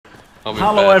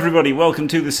Hello everybody, welcome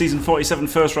to the Season 47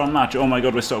 first round match. Oh my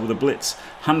god, we're starting with a blitz.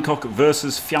 Hankok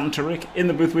versus Fjantarik. In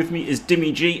the booth with me is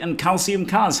Dimmy G and Calcium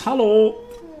Kaz. Hello!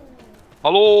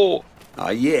 Hello! Oh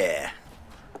yeah.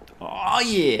 Oh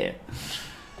yeah!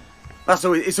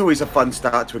 It's always a fun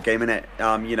start to a game, isn't it?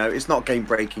 You know, it's not game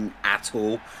breaking at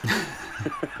all.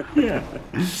 Yeah.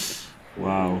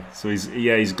 Wow. So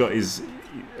he's got his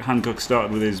Hankok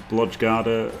started with his Blodge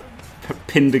Garter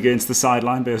pinned against the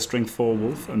sideline by a strength 4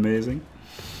 wolf. Amazing.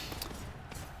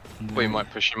 We might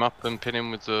push him up and pin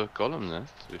him with the golem there,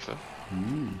 to be fair.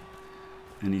 And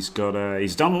he's got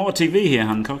he's done a lot of TV here,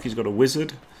 Hankok. He's got a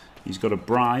wizard, he's got a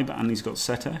bribe, and he's got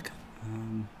Setek.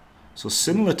 So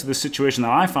similar to the situation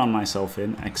that I found myself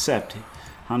in, except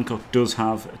Hankok does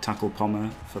have a tackle pommer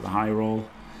for the high roll,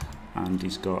 and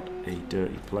he's got a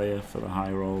dirty player for the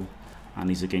high roll, and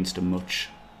he's against a much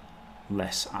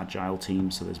less agile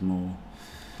team, so there's more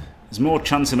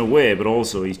chance in a way, but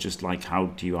also he's just like, how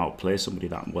do you outplay somebody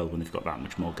that well when they've got that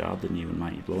much more guard than you and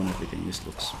Mighty Blow and everything? This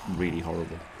looks really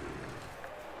horrible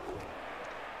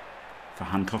for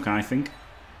Hankok, I think.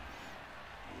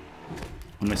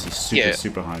 Unless he's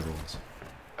super high rolls.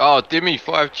 Oh, Dimmy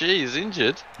 5G is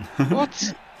injured.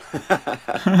 What?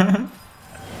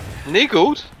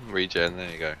 Niggled? Regen,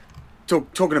 there you go.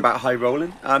 Talking about high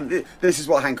rolling, this is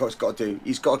what Hankok's got to do.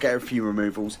 He's got to get a few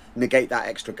removals, negate that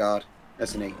extra guard,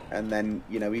 doesn't he? And then,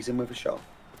 you know, he's in with a shot.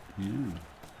 Yeah.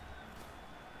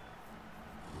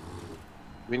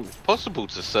 I mean, it's possible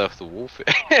to surf the wolf.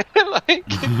 Like,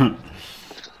 I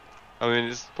mean,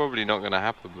 it's probably not going to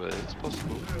happen, but it's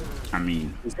possible. I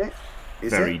mean, is it?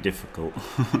 Very difficult.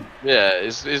 Yeah,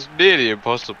 it's nearly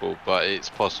impossible, but it's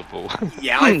possible.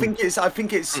 Yeah, I think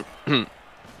it's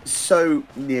so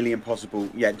nearly impossible.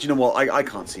 Yeah, do you know what? I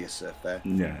can't see a surf there.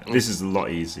 Yeah, this is a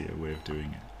lot easier way of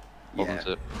doing it.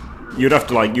 Yeah. You'd have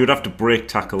to break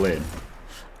tackle in,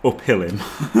 uphill him.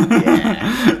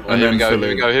 Yeah. And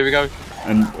here we go.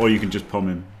 And or you can just palm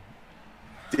him.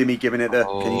 Dimmy giving it the.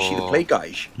 Can you see the play,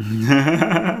 guys?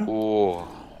 Oh.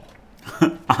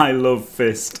 I love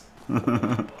fist.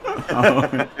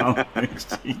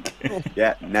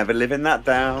 Yeah, never living that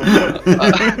down.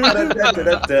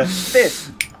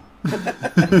 Fist.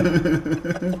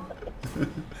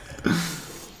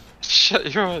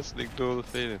 Shut your eyes and ignore the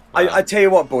feeling. I tell you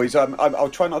what, boys. I'll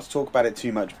try not to talk about it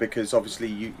too much because obviously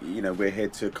you know we're here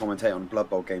to commentate on a Blood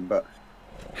Bowl game. But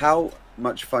how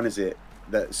much fun is it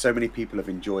that so many people have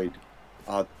enjoyed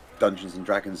our Dungeons and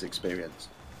Dragons experience?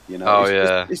 You know,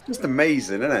 it's just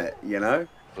amazing, isn't it? You know,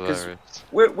 because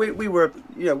we're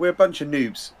a bunch of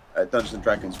noobs at Dungeons and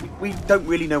Dragons. We don't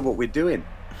really know what we're doing,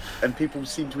 and people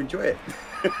seem to enjoy it,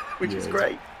 which is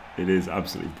great. It is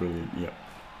absolutely brilliant. Yep.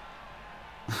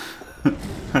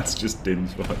 That's just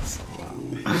Dim's voice.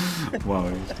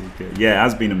 Wow. Yeah, it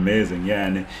has been amazing. Yeah,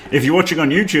 and if you're watching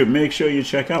on YouTube, make sure you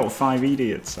check out 5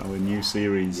 Idiots, our new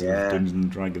series of Dungeons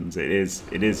and Dragons. It is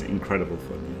incredible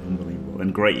fun, yeah, unbelievable,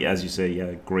 and great, as you say.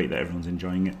 Yeah, great that everyone's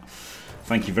enjoying it.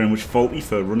 Thank you very much, Faulty,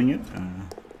 for running it.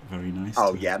 Very nice.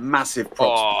 Oh yeah, massive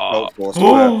props to Force.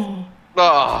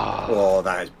 Oh,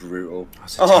 that is brutal.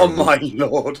 Oh my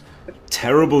lord.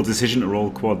 Terrible decision to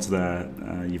roll quads there.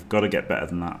 You've got to get better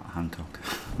than that, Hankok.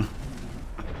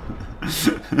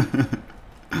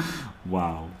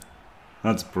 Wow.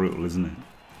 That's brutal, isn't it?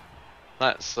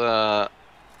 That's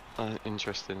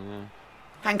interesting, yeah.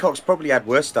 Hankok's probably had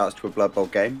worse starts to a Blood Bowl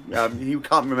game. You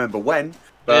can't remember when.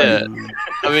 But yeah.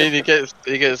 I mean, he gets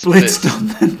blitzed on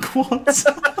then quads.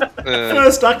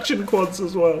 First action quads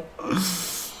as well.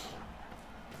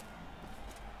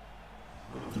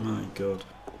 My god.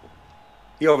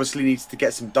 He obviously needs to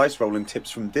get some dice rolling tips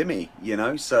from Dimmy, you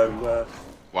know, so...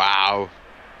 Wow.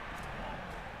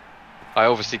 I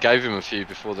obviously gave him a few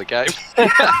before the game.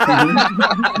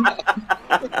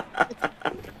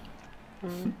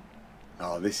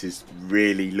 Oh, this is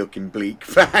really looking bleak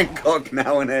for Hankok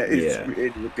now, isn't it? It's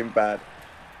really looking bad.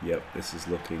 Yep, this is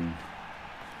looking...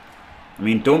 I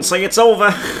mean, don't say it's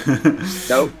over!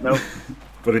 No.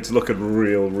 But it's looking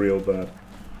real bad.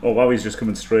 Oh wow, he's just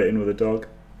coming straight in with a dog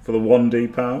for the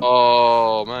 1D power.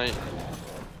 Oh, mate.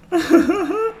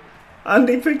 And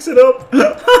he picks it up.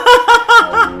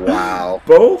 Oh, wow.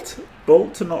 Bolt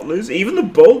to not lose. Even the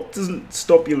bolt doesn't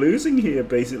stop you losing here,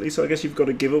 basically. So I guess you've got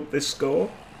to give up this score.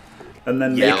 And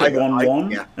then make it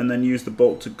 1-1. And then use the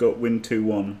bolt to win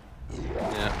 2-1.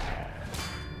 Yeah.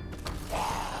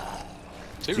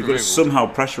 So you've got to somehow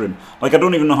pressure him. Like, I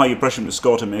don't even know how you pressure him to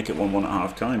score to make it 1-1 at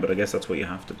half time, but I guess that's what you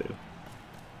have to do.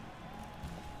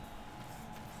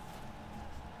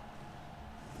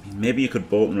 Maybe you could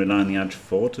bolt and rely on the edge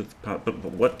 4 to, but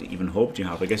what even hope do you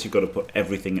have? I guess you've got to put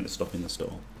everything into stopping the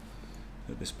stall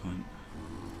at this point.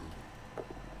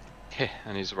 Yeah,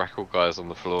 and his rackle guy's on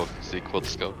the floor because he quad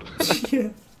skulled. Yeah.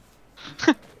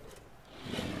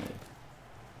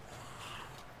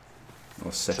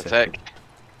 Or Setec.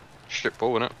 Strip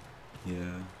ball, innit? Yeah.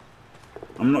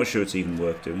 I'm not sure it's even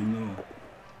worth doing though.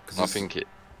 I think it.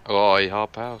 Oh, he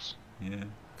hard powers. Yeah.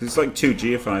 Because it's like 2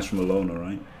 GFIs from Alona,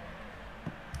 right?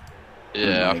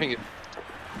 Yeah, I think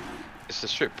it's a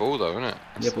strip ball though, isn't it?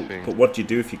 That's but what do you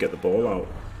do if you get the ball out?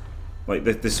 Like,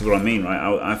 this is what I mean,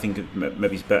 right? I think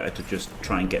maybe it's better to just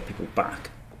try and get people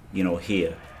back, you know,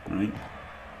 here, right?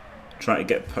 Try to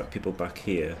get people back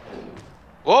here.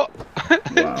 What?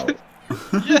 Wow.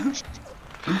 Yes!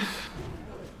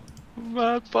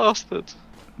 Mad bastard.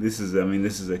 This is, I mean,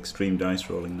 this is extreme dice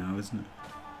rolling now, isn't it?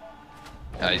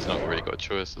 Yeah, he's not really got a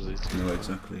choice, has he? No,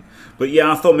 exactly. But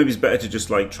yeah, I thought maybe it's better to just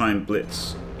like try and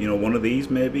blitz, you know, one of these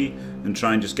maybe, and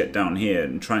try and just get down here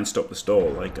and try and stop the stall,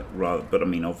 like rather. But I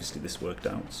mean, obviously this worked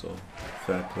out, so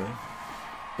fair play.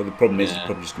 But the problem is, he's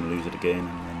probably just going to lose it again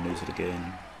and then lose it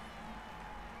again.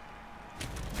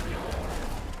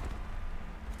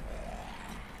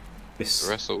 This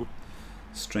wrestle.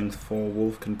 Strength 4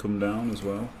 wolf can come down as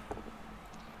well.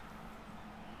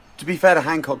 To be fair to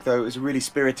Hankok, though, it was a really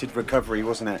spirited recovery,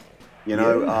 wasn't it? You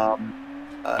know. Yeah.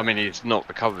 I mean, he's not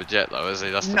recovered yet, though, is he?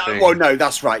 That's the thing. Well, no,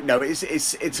 that's right. No,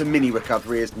 it's a mini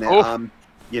recovery, isn't it? Oh.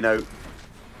 You know.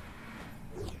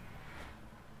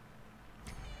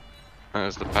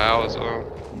 There's the power as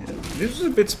well. Yeah. This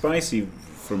was a bit spicy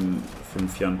from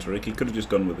Fjantarik. He could have just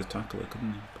gone with the tackler,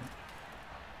 couldn't he?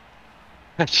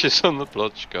 Catches on the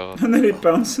blodge guard. And then it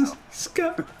bounces.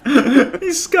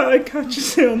 His scatter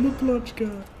catches it on the blodge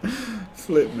guard.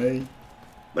 Flip me.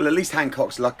 Well, at least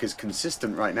Hankok's luck is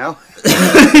consistent right now.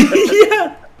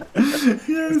 Yeah.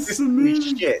 Yeah, it's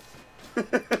amazing. Shit.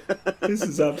 This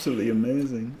is absolutely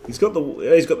amazing. He's got the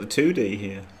 2D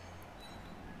here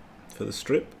for the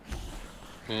strip.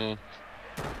 Yeah.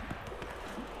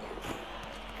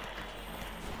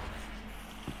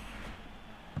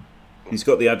 He's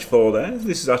got the edge 4 there.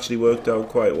 This has actually worked out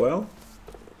quite well.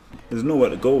 There's nowhere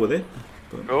to go with it.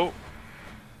 But Oh.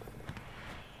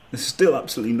 there's still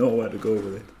absolutely nowhere to go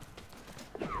with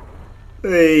it.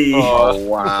 Hey! Oh,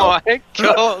 wow. My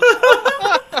God!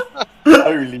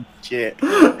 Holy shit.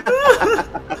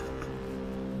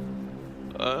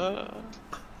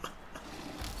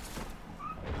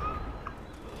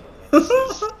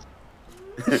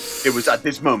 It was at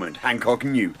this moment Hankok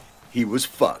knew he was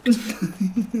fucked.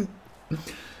 If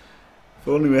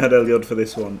only we had Elliot for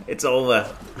this one. It's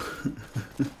over.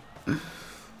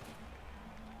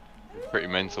 Pretty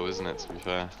mental, isn't it, to be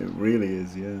fair? It really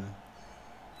is, yeah.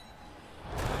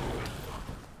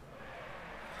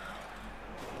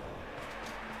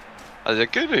 The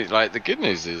good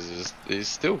news is he's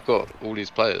still got all his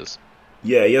players.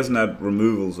 Yeah, he hasn't had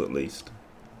removals at least.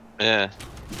 Yeah.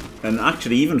 And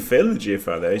actually, even failing the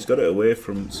GFI there, he's got it away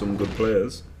from some good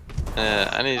players. Yeah,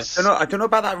 and he's. I don't know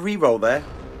about that re-roll there.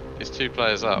 He's 2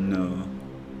 players up. No.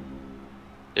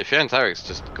 Yeah, Fjantarik's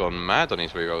just gone mad on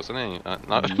his rerolls,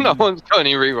 hasn't he? No one's got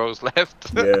any rerolls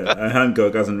left. Yeah, and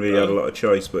Hankok hasn't really had a lot of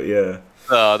choice, but yeah.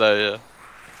 Oh, no, yeah.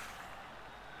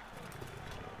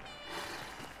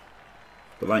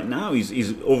 But like now, he's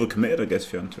overcommitted, I guess,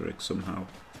 Fjantarik somehow.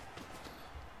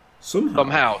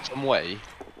 Somehow. Some way.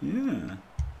 Yeah.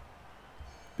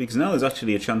 Because now there's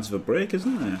actually a chance of a break,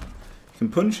 isn't there? You can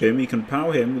punch him, you can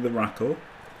pow him with a rackle,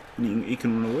 and he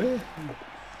can run away.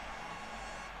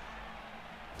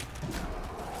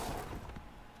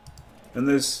 And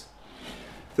there's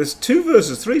 2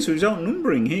 versus 3, so he's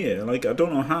outnumbering here. Like, I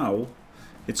don't know how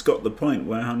it's got the point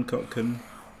where Hankok can...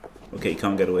 Okay, he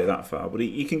can't get away that far, but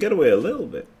he can get away a little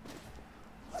bit.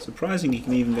 Surprising he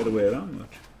can even get away that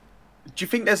much. Do you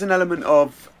think there's an element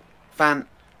of Fant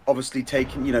obviously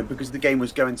taking, you know, because the game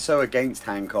was going so against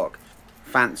Hankok,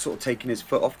 Fant sort of taking his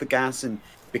foot off the gas and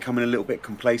becoming a little bit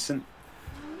complacent?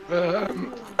 I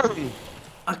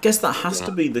guess that has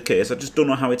to be the case. I just don't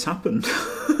know how it's happened.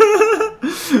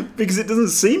 Because it doesn't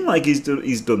seem like he's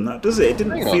done that, does it? It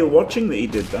didn't feel watching that he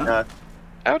did that. No.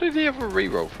 How did he have a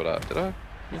reroll for that? Did I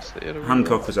miss that he had a reroll?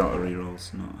 Hankok was out of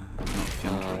rerolls, not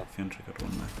Fjantarik. Fjantarik had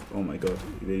 1 left. Oh my god,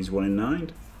 he's 1 in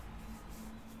 9.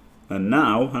 And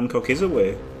now Hankok is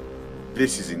away.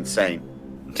 This is insane.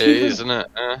 It is, isn't it?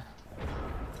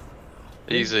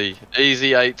 Easy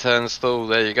 8-turn stall.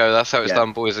 There you go. That's how it's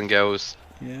done, boys and girls.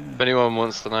 Yeah. If anyone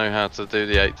wants to know how to do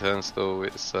the 8-turn stall,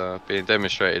 it's being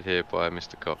demonstrated here by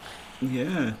Mr. Cock.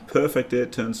 Yeah, perfect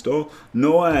 8-turn stall.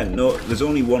 No, there's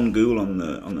only 1 ghoul on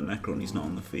the Necro, and he's not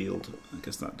on the field. I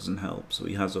guess that doesn't help. So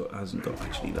he hasn't got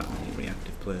actually that many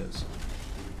reactive players.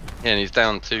 Yeah, and he's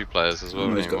down 2 players as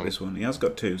well. Oh, he's got this one. He has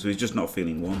got 2, so he's just not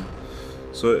feeling 1.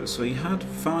 So he had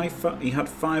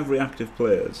five reactive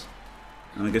players,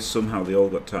 and I guess somehow they all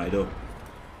got tied up.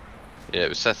 Yeah, it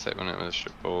was Setek when it was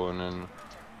strip ball, and then.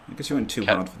 I guess he went too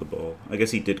hard for the ball. I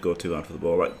guess he did go too hard for the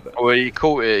ball. Like that. Well, he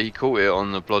caught it. He caught it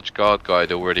on the blodge guard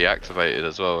guide already activated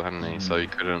as well, hadn't he? So he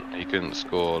couldn't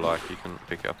score. Like he couldn't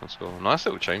pick it up and score. Nice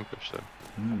little chain push though.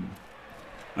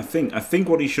 I think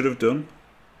what he should have done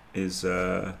is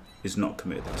not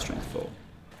commit that strength fall.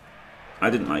 I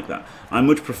didn't like that. I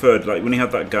much preferred, like when he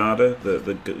had that Garda,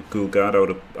 the Ghoul Guard, I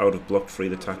would have blocked free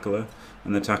the tackler,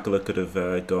 and the tackler could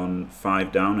have gone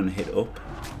 5 down and hit up,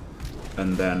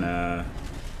 and then.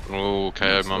 Oh,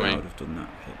 KO mummy. I would have done that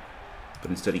hit, but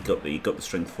instead he got the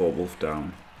strength 4 wolf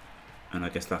down, and I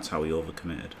guess that's how he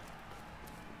overcommitted.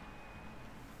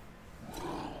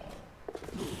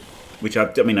 Which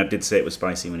I mean, I did say it was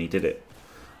spicy when he did it.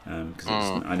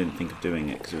 Because I didn't think of doing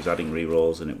it because it was adding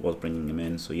rerolls and it was bringing him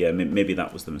in. So yeah, maybe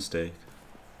that was the mistake.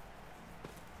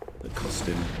 That cost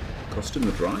him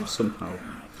the drive somehow.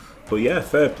 But yeah,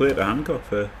 fair play to Hankok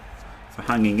for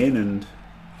hanging in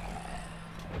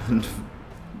and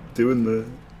doing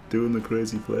the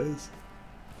crazy plays.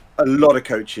 A lot of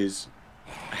coaches'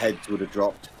 heads would have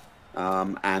dropped,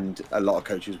 and a lot of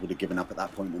coaches would have given up at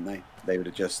that point, wouldn't they? They would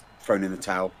have just thrown in the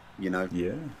towel, you know.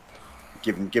 Yeah.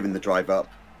 Given the drive up.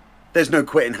 There's no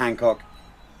quitting Hankok.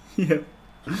 Yeah.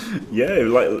 Yeah,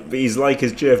 like he's like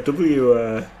his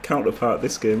JFW counterpart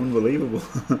this game. Unbelievable.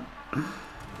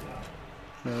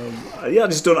 Yeah,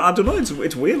 I don't know.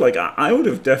 It's weird. Like I would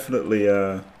have definitely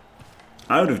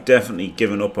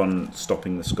given up on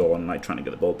stopping the score and like trying to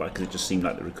get the ball back because it just seemed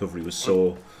like the recovery was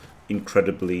so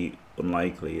incredibly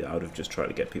unlikely. I would have just tried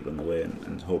to get people in the way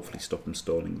and hopefully stop them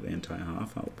stalling the entire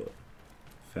half out. But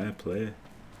fair play.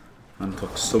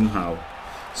 Hankok somehow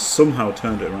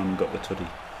turned it around and got the tuddy.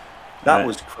 That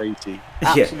was crazy.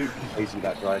 Absolutely crazy,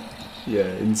 that drive. Yeah,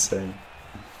 insane.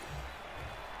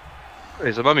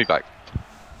 Is the mummy back?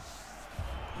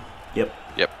 Yep.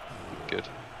 Good.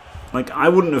 Like, I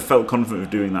wouldn't have felt confident of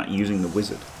doing that using the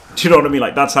wizard. Do you know what I mean?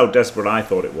 Like, that's how desperate I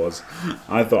thought it was.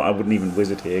 I thought I wouldn't even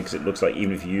wizard here because it looks like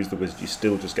even if you use the wizard, you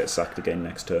still just get sacked again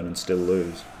next turn and still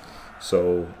lose.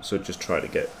 So just try to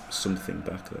get something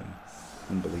back there.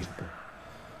 Unbelievable.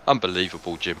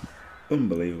 Unbelievable, Jim.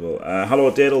 Unbelievable.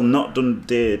 Hello, Dadle. Not done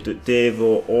Dave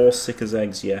or Sick as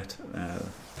Eggs yet.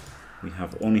 We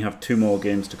only have 2 more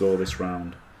games to go this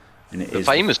round. And The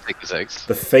famous Sick as Eggs.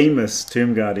 The famous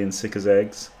Tomb Guardian Sick as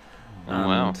Eggs. Oh,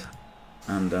 wow.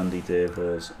 And Andy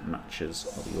Davo's matches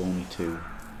are the only 2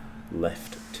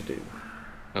 left to do.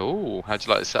 Oh, how'd you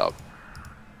like the setup?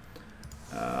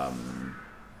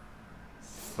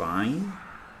 Fine.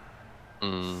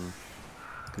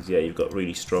 Because yeah, you've got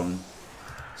really strong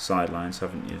sidelines,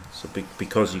 haven't you? So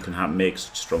because you can make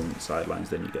such strong sidelines,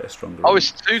 then you get a stronger. Oh,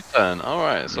 it's 2-turn. All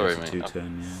right, sorry, it's mate.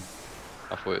 2-turn, yeah.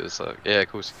 I thought it was like, yeah, of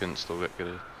course you couldn't stall it, could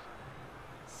it?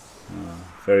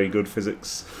 Very good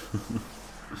physics.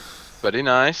 Very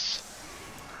nice.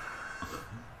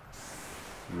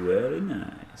 Very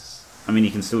nice. I mean,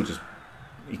 you can still just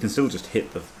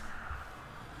hit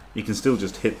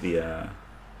the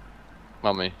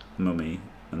Mummy. mummy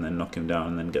and then knock him down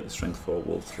and then get the strength 4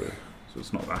 wolf through. So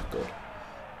it's not that good.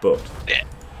 But Yeah.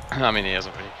 I mean, he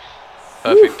hasn't really.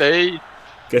 Perfect D.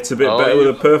 Gets a bit better with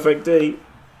a perfect D.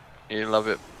 You love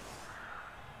it.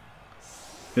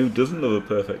 Who doesn't love a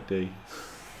perfect D?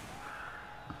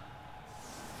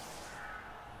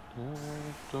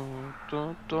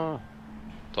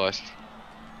 Diced.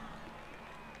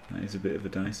 That is a bit of a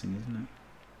dicing, isn't it?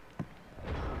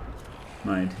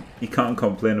 Mind, you can't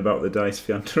complain about the dice,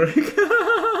 Fjantarik.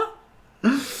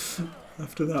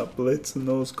 After that blitz and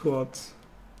those quads.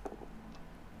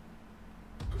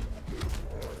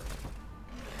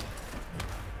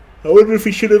 I wonder if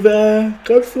he should have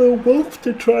gone for a wolf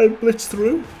to try and blitz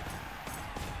through.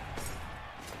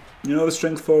 You know the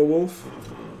strength 4 wolf?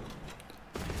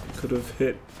 Could have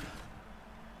hit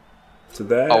to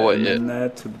there, and then there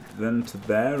to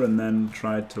there, and then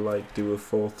tried to like do a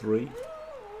 4-3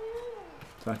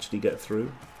 to actually get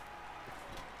through.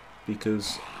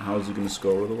 Because how's he going to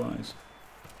score otherwise?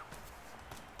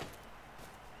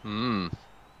 I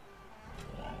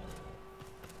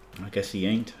guess he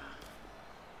ain't.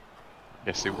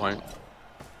 Guess he won't.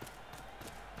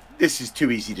 This is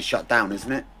too easy to shut down,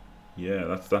 isn't it?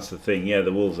 Yeah, that's the thing. Yeah,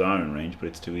 the wolves are in range, but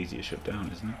it's too easy to shut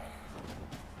down, isn't it?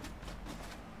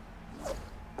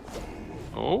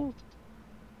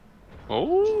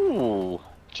 Oh,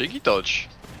 cheeky dodge.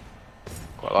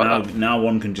 Quite like that. Now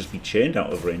one can just be chained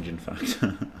out of range, in fact.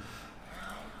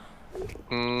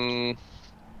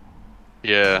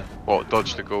 Yeah. What?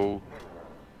 Dodge the ghoul,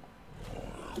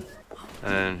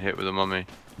 and then hit with the mummy.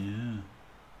 Yeah.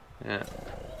 Yeah.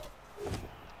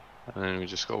 And then we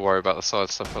just got to worry about the side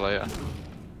stuff for later.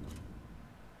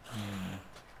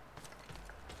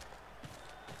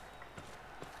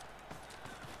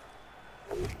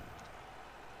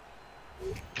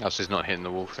 Us is not hitting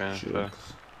the wolf, yeah.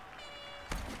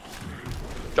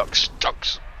 Ducks.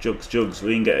 Jugs.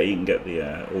 We can get the.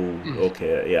 Oh,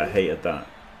 okay. Yeah, I hated that.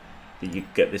 You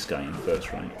get this guy in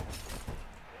first, right?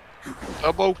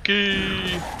 Double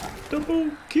key.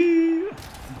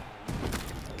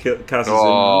 Kaz is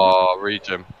oh,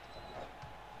 regen.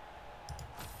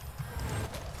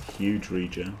 Huge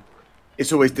regen.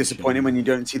 It's always disappointing when you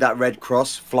don't see that red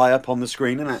cross fly up on the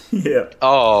screen, isn't it? Yeah.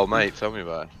 Oh, mate, tell me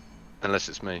about it. Unless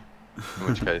it's me. In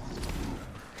which case,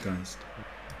 Guys.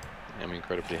 I'm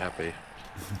incredibly happy.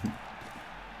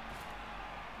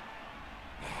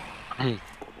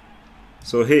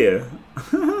 So here,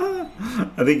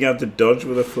 I think you have to dodge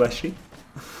with a fleshy.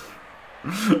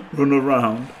 Run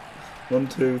around. 1,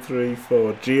 2, 3,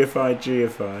 4.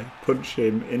 GFI. Punch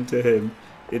him,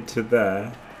 into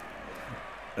there.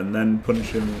 And then punch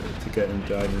him to get him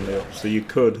diagonally up. So you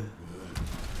could.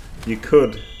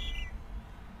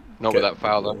 Not with that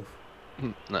foul though.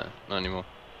 No, not anymore.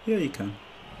 Yeah, you can.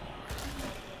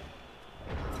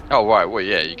 Oh right, well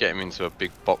yeah, you get him into a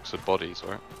big box of bodies,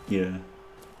 right? Yeah.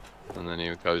 And then he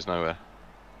goes nowhere.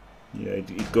 Yeah,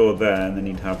 he'd go there, and then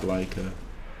he'd have like a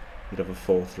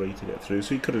 4-3 to get through.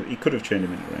 So he could have chained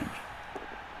him into range.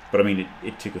 But I mean,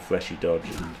 it took a fleshy dodge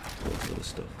and all sort of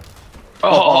stuff.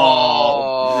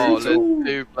 Oh, let's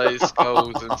do play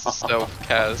skulls and stealth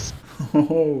Kaz.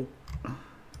 Oh.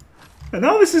 And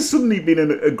now this has suddenly been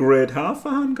a great half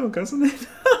for Hankok, hasn't it?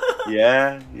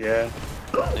 Yeah.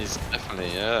 He's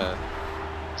definitely, yeah.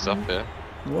 He's up here.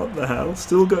 What the hell?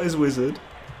 Still got his wizard.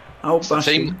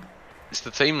 Outbashing. It's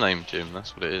the team name, Jim,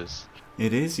 that's what it is.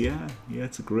 It is, yeah. Yeah,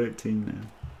 it's a great team now.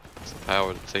 It's the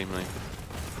power of the team name.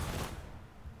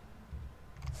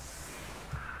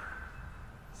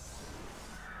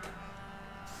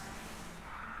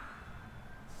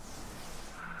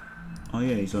 Oh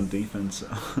yeah, he's on defense.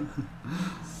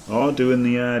 Oh, doing the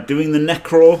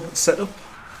necro setup.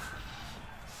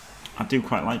 I do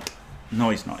quite like. No,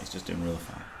 he's not. He's just doing real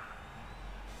fine.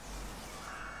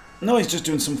 No, he's just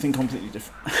doing something completely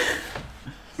different.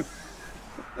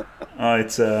 Oh,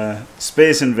 it's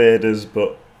Space Invaders,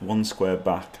 but 1 square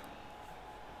back.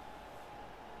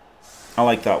 I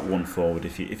like that 1 forward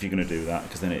if you're gonna do that,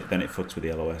 because then it fucks with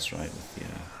the LOS, right?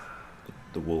 With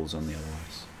the wolves on the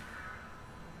LOS.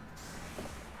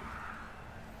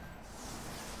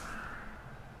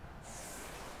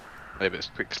 Maybe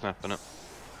it's quick snap, isn't it?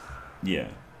 Yeah,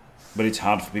 but it's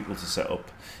hard for people to set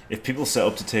up. If people set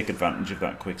up to take advantage of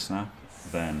that quick snap,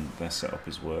 then their setup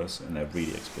is worse, and they're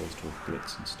really exposed to a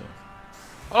blitz and stuff.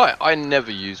 I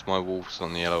never use my wolves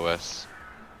on the LOS.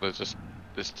 There's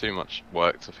too much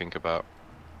work to think about.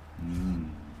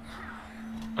 And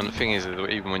the thing is,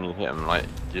 even when you hit them, like,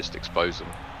 you just expose them.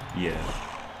 Yeah.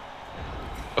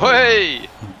 Hey!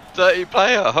 Dirty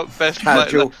player! Best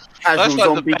Casual That's like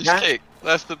zombie the best cat. kick.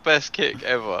 That's the best kick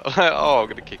ever. Oh, I'm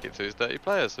going to kick it to his dirty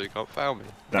player so he can't foul me.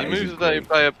 That he is moves a the dirty great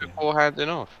player kick, yeah. before handing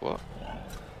off. What?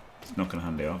 He's not going to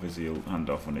hand it off, is he? He'll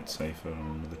hand off when it's safer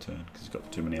on another turn, because he's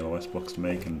got too many LOS blocks to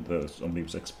make, and the zombie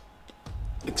was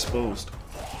exposed.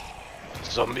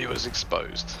 Zombie was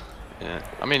exposed. Yeah.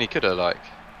 I mean, he could have, like,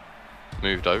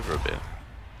 moved over a bit.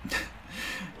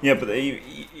 Yeah, but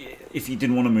if he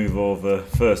didn't want to move over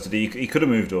first, he could have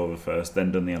moved over first,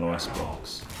 then done the LOS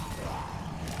blocks.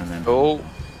 And then... Oh.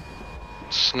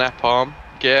 Snap arm.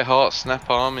 Gerhardt snap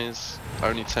arm is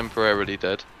only temporarily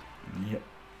dead. Yep.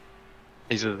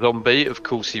 He's a zombie, of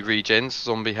course he regens.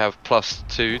 Zombie have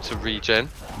 +2 to regen.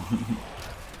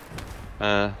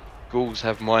 Ghouls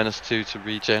have -2 to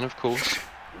regen, of course.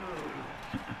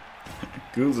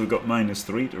 Ghouls have got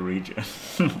 -3 to regen.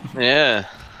 Yeah,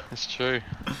 that's true.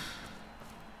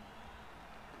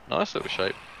 Nice little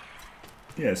shape.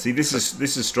 Yeah, see, this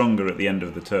is stronger at the end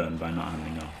of the turn by not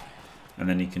handing off. And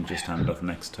then he can just hand off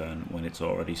next turn when it's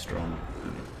already strong.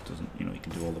 And it doesn't, he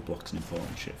can do all the blocks and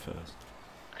important shit first.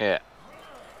 Yeah.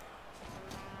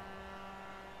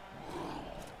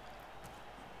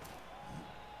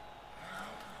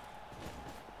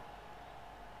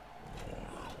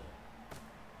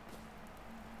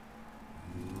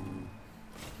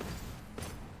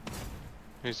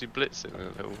 Who's he blitzing?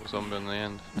 A little zombie on the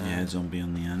end. Yeah, zombie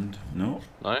on the end. No.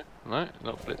 No,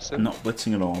 not blitzing. Not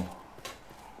blitzing at all.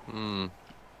 Hmm.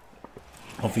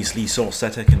 Obviously, he saw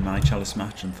Setek in my Chalice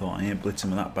match and thought, I ain't blitzing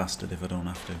with that bastard if I don't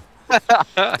have to.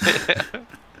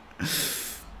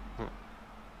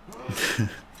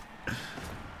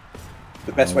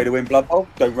 The best way to win Blood Bowl,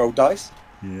 don't roll dice.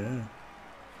 Yeah.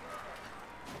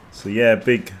 So yeah,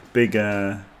 big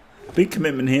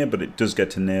commitment here, but it does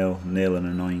get to nail an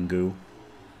annoying ghoul.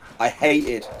 I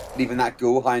hated leaving that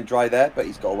ghoul high and dry there, but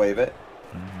he's got away with it.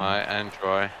 High and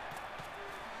dry.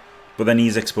 But then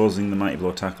he's exposing the Mighty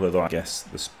Blow tackler, though I guess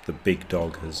the big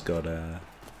dog has got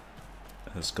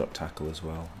tackle as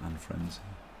well, and frenzy.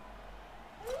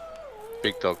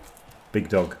 Big dog. Big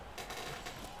dog.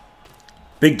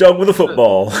 Big dog with a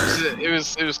football. It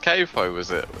was Kfo, was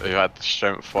it? Who had the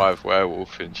strength 5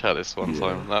 werewolf in Chalice one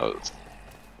time.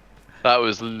 That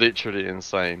was literally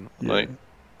insane. Yeah. Like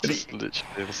just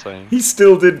literally insane. He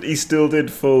still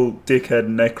did full dickhead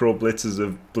necro blitzes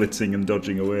of blitzing and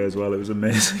dodging away as well. It was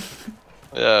amazing.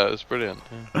 Yeah, it was brilliant.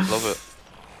 Yeah, love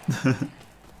it.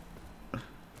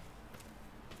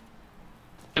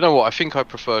 You know what? I think I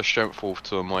prefer Strength Wolf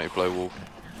to a Mighty Blow Wolf.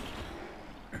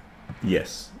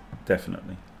 Yes,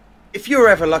 definitely. If you're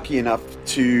ever lucky enough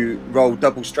to roll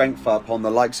double strength up on the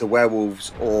likes of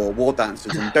werewolves or war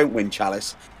dancers and don't win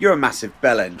Chalice, you're a massive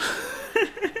bellend.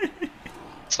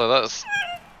 So that's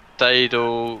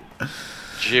Daedal,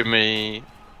 Jimmy,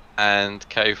 and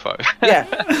Kfo. Yeah,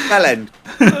 bellend.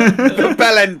 The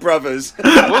bellend brothers.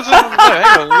 Hang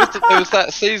on. There was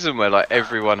that season where like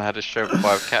everyone had a Strength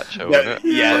 5 catcher, wasn't it?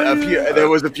 Yeah, a few. There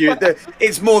was a few.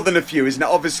 It's more than a few, isn't it?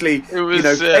 Obviously,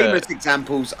 famous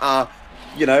examples are,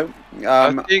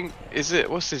 I think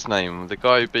what's his name? The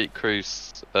guy who beat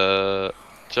Cruz. What's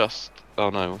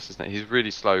his name? He's a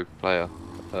really slow player.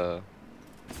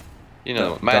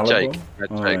 Mad Jake.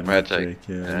 Mad Jake.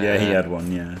 Yeah, he had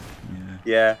one.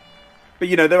 Yeah. But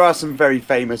there are some very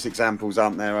famous examples,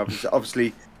 aren't there?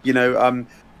 Obviously,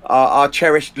 our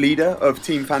cherished leader of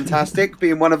Team Fantastic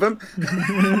being one of them.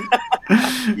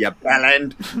 Yeah,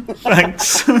 bellend.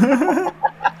 Thanks.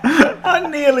 I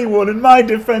nearly won. In my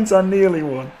defence, I nearly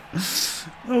won.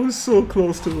 I was so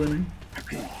close to winning.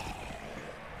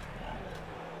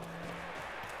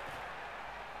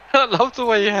 I love the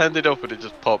way you handed off and it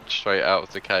just popped straight out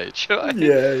of the cage.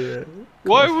 Yeah.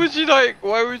 Why would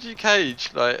you cage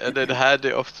and then hand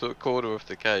it off to a corner of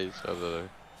the cage? I don't know.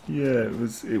 Yeah,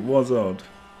 it was odd.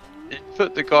 You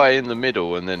put the guy in the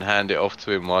middle and then hand it off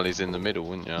to him while he's in the middle,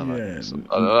 wouldn't you?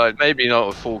 Maybe not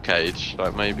a full cage,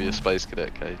 maybe a Space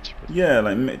Cadet cage. But...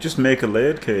 Yeah, just make a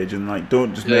layered cage and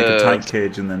don't just make a tight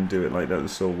cage and then do it like that. It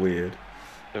was so weird.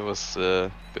 It was a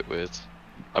bit weird.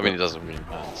 I mean, it doesn't really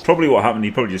matter. Probably what happened,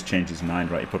 he probably just changed his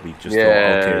mind, right? He probably just thought,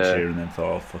 I'll cage here, and then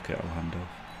thought, oh, fuck it, I'll hand off.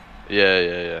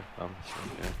 Yeah.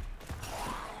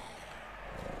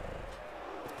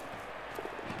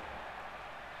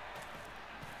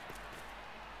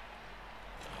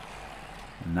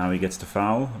 And now he gets to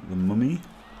foul the mummy.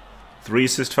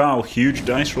 3-assist foul, huge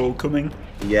dice roll coming.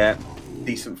 Yeah,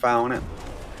 decent foul, innit?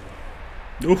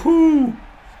 Woohoo!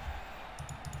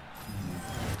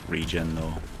 Regen,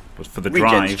 though. But for the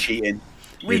drive...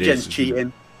 Regen's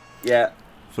cheating. Yeah.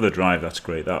 For the drive, that's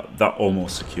great. That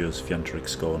almost secures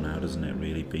Fjantarik's score now, doesn't it?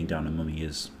 Really, being down a mummy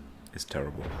is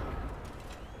terrible.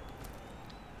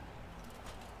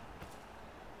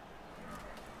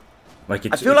 I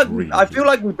feel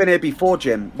like we've been here before,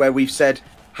 Jim, where we've said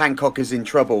Hankok is in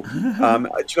trouble.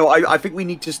 I think we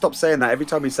need to stop saying that. Every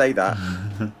time we say that,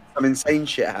 some insane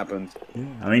shit happens. Yeah.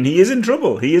 I mean, he is in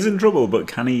trouble. He is in trouble, but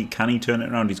can he turn it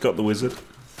around? He's got the wizard.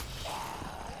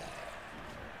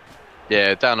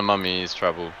 Yeah, down a mummy is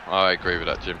trouble. I agree with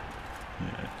that, Jim.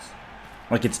 Yeah,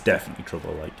 it's definitely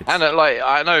trouble. And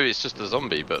I know it's just a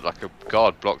zombie, but a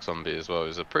guard block zombie as well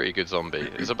is a pretty good zombie.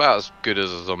 It's about as good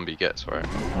as a zombie gets, right?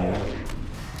 Yeah.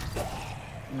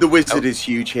 The wizard is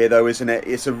huge here, though, isn't it?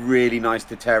 It's a really nice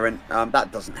deterrent.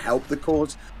 That doesn't help the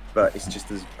cause, but it's just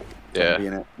as zombie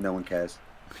in it. No one cares.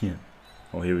 Yeah.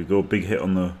 Oh, here we go. Big hit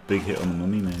on the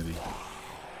mummy, maybe.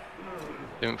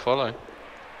 Didn't follow.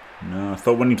 No, I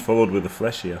thought when he'd followed with the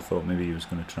fleshy, I thought maybe he was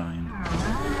going to try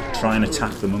and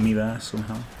attack the mummy there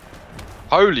somehow.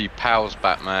 Holy powers,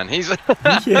 Batman! He's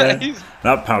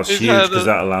that power's huge because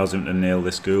that allows him to nail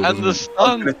this ghoul. And the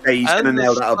stun. He's going to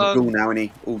nail that other ghoul now, isn't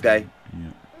he? All day.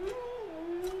 Yeah.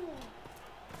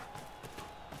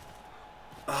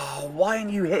 Oh, why aren't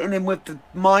you hitting him with the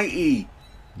mighty?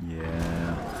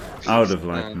 Yeah, I would have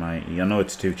liked mighty. I know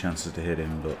it's 2 chances to hit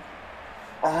him, but.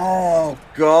 Oh,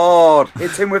 God.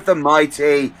 Hit him with the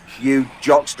mighty, you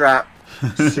jockstrap.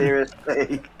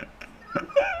 Seriously.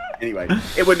 Anyway,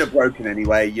 it wouldn't have broken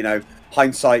anyway.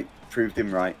 Hindsight proved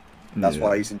him right. That's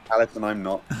why he's in Chalice and I'm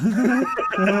not.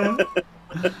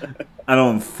 I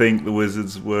don't think the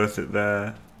wizard's worth it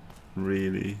there,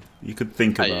 really. You could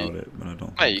think about it, but I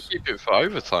don't think you keep it for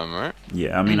overtime, right?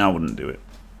 Yeah, I mean, I wouldn't do it.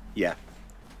 Yeah.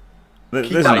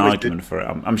 There's an argument for it.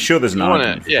 I'm sure there's an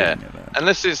argument for yeah. putting it there.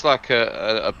 Unless it's like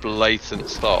a blatant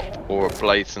stop or a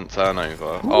blatant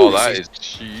turnover. Oh, that is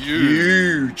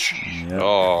huge. Yep.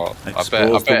 Oh,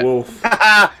 Expose the wolf.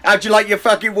 How'd you like your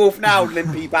fucking wolf now,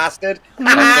 limpy bastard?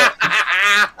 I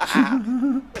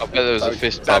bet there was a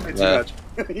fist pump there.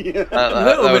 A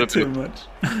little bit too much.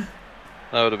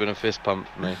 That would have been a fist pump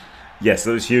for me. Yes,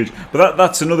 that was huge. But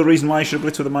that's another reason why you should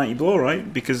blitz with a mighty blow,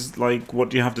 right? Because like, what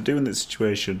do you have to do in this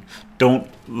situation? Don't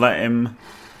let him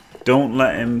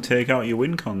take out your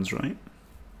win cons, right?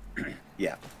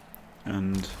 Yeah.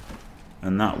 And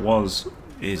that was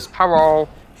his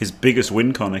biggest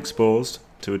win con exposed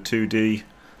to a 2D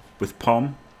with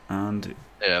Pom, and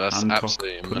yeah, that's Hankok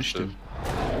absolutely punished massive. him.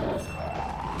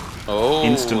 Oh,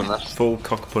 Instant full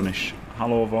cock punish.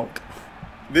 Hello, Volk.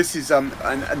 This is and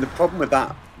the problem with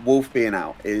that wolf being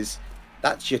out is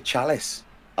that's your chalice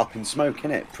up in smoke, isn't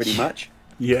it? Pretty much.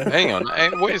 Yeah. Hang on.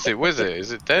 What is it? What is it?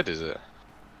 Is it dead? Is it?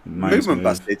 Movement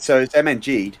busted, so it's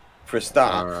MNG'd for a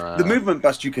start. The movement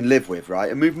bust you can live with,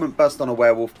 right? A movement bust on a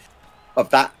werewolf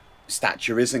of that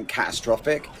stature isn't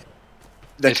catastrophic.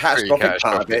 The catastrophic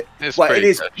part of it, well, it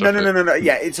is. No.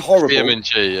 Yeah, it's horrible.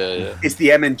 It's the MNG, yeah. It's the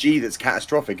MNG that's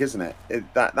catastrophic, isn't it?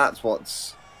 That's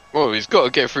what's. Well, he's got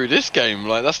to get through this game.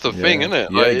 Like that's the thing, isn't it?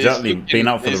 Yeah, like, exactly. Being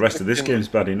out for the rest of this game's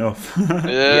bad enough.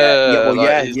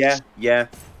 Yeah.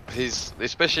 He's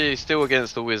especially still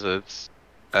against the Wizards,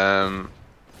 and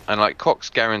like Cock's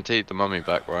guaranteed the mummy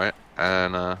back, right?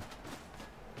 And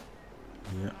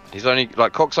he's only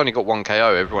like Cock's only got 1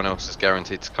 KO. Everyone else is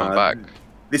guaranteed to come back.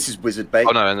 This is wizard bait.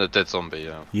 Oh no, and the dead zombie.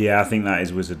 Yeah. Yeah, I think that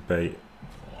is wizard bait.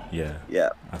 Yeah. Yeah.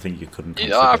 I think you couldn't.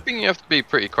 Yeah, I think you have to be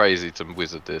pretty crazy to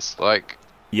wizard this. Like.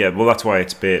 Yeah, well, that's why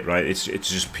it's bait, right? It's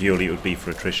just purely it would be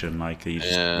for attrition. Like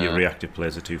your reactive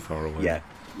players are too far away. Yeah.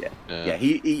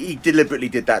 He deliberately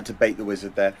did that to bait the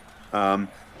wizard there.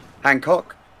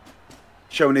 Hankok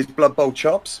showing his Blood Bowl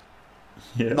chops.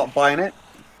 Yeah. Not buying it.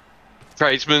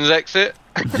 Tradesman's exit.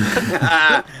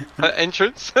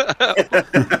 Entrance.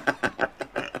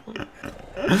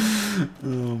 Oh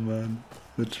man,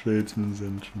 the tradesman's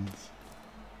entrance.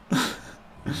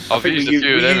 I've used a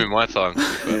few of them in my time.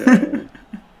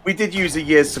 We did use a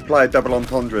year's supply of double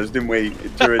entendres, didn't we?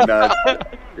 During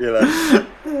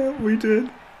we did.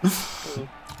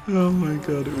 Oh my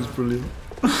god, it was brilliant.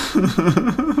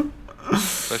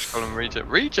 Flesh column regen.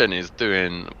 Regen is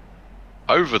doing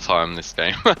overtime this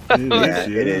game.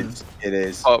 It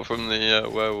is. Apart from the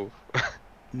werewolf.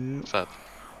 Yeah. Sad.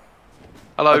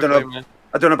 Hello, I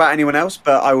don't know about anyone else,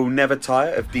 but I will never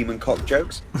tire of demon cock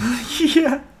jokes.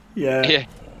 Yeah,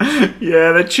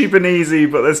 they're cheap and easy,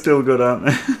 but they're still good, aren't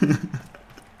they?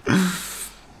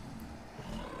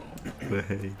 But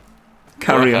hey,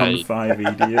 carry on, 5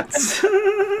 idiots.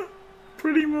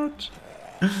 Pretty much.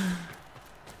 I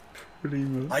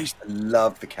used to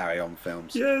love the Carry On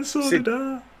films. Yeah, so did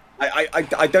I.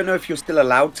 I don't know if you're still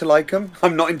allowed to like them.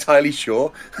 I'm not entirely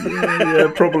sure.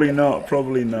 yeah, probably not.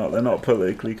 Probably not. They're not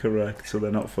politically correct, so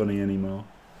they're not funny anymore.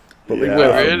 But they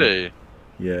were really.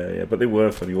 Yeah, but they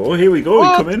were funny. Oh, here we go. We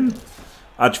come in.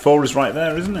 Edge 4 is right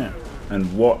there, isn't it?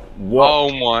 And what?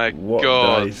 Oh my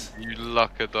god! Dice. You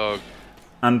lucky dog.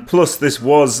 And plus, this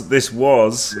was,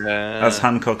 as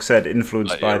Hankok said,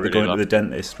 influenced by the going to the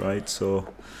dentist, right? So,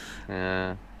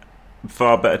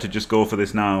 far better to just go for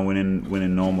this now and win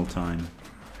in normal time.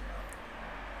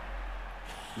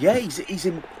 Yeah, he's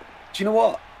in. Do you know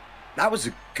what? That was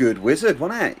a good wizard,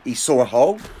 wasn't it? He saw a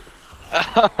hole.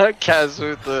 Kaz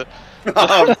with the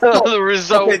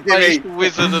result-based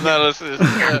wizard analysis.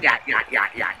 I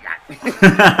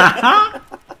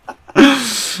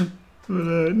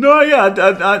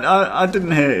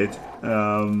didn't hate it.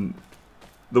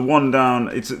 The one down,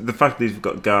 it's the fact that he's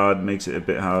got guard makes it a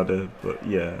bit harder, but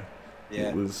yeah.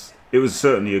 It was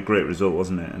certainly a great result,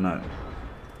 wasn't it? And I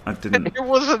didn't. It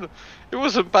wasn't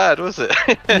bad, was it?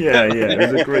 yeah, it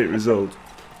was a great result.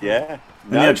 Yeah.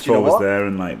 And the edge 4 was there,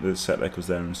 and like the set deck was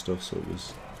there and stuff, so it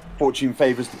was. Fortune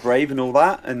favours the brave and all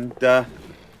that, and.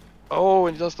 Oh,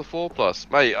 and he does the 4+,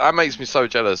 mate. That makes me so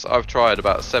jealous. I've tried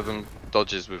about 7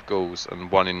 dodges with ghouls, and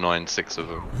 1 in 9, 6 of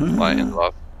them, like in the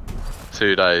last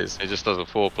 2 days. He just does a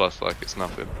 4+ like it's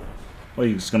nothing. Well,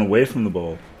 you're just gone away from the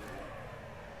ball.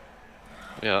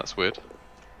 Yeah, that's weird.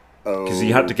 Because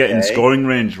he had to get in scoring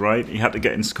range, right? He had to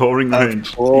get in scoring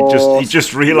range. He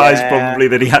just realised probably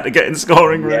that he had to get in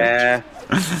scoring range. Yeah.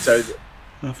 So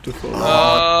after 4.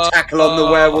 Tackle on the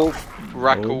werewolf.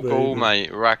 Rackle Ghoul,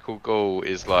 mate. Rackle Ghoul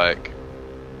is like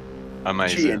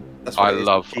amazing. I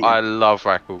love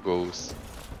Rackle Ghouls.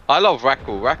 I love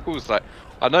Rackle. Rackle's like,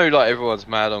 I know like everyone's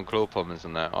mad on claw pommers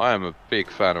and that. I am a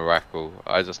big fan of Rackle.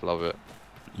 I just love it.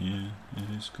 Yeah, it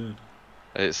is good.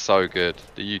 It's so good.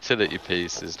 The utility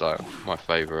piece is like my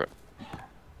favourite.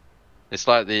 It's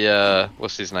like the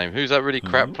what's his name? Who's that really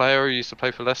crap player who used to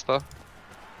play for Leicester?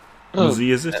 Was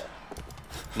he? Is it?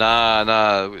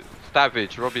 Nah.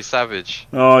 Savage, Robbie Savage.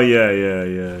 Oh yeah.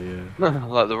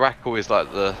 Like the Rackle is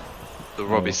like the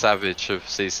Robbie Savage of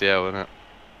CCL, isn't it?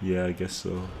 Yeah, I guess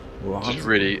so. Well, Just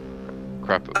really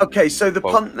crap. Okay, so the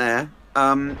punt there.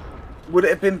 Would it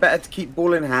have been better to keep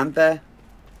ball in hand there?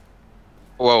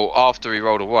 Well, after he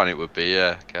rolled a 1, it would be,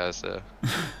 yeah, Gaz.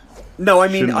 No, I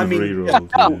Shouldn't mean, have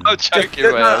re-rolled, I'm yeah. joking.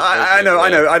 No,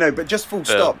 I know, but just full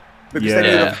stop. Because then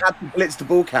Yeah. you'd have had to blitz the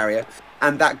ball carrier,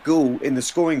 and that ghoul in the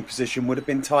scoring position would have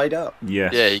been tied up.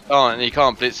 Yes. Yeah, he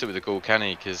can't blitz it with the ghoul, can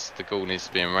he? Because the ghoul needs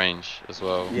to be in range as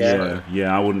well.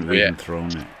 Yeah, I wouldn't have even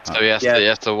thrown it. So he has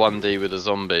to 1D with a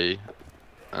zombie,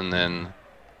 and then.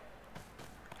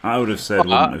 I would have said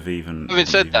wouldn't have even.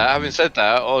 Having said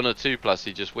that, on a 2+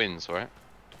 he just wins, right?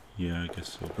 Yeah, I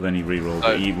guess so. But then he re-rolled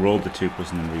it. He rolled the 2+ and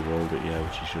then re-rolled it. Yeah,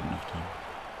 which he shouldn't have done.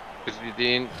 Because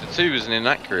the 2 was an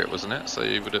inaccurate, wasn't it? So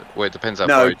you would have. Well, it depends how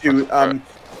No, far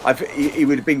he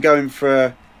would have been going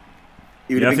for.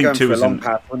 He would have been going for a long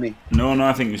pass, wouldn't he? No,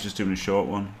 I think he was just doing a short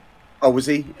one. Oh, was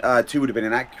he? 2 would have been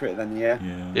inaccurate then, yeah.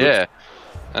 Yeah,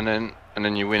 and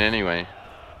then you win anyway.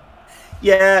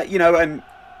 Yeah, you know, and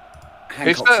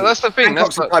that's the thing.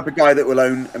 Hankok's the type of guy that will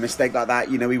own a mistake like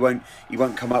that. You know, he won't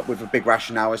come up with a big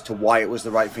rationale as to why it was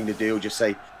the right thing to do. He'll just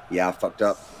say, "Yeah, I fucked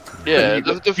up." Yeah, you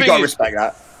gotta respect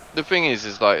that. The thing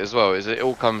is like as well, is it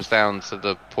all comes down to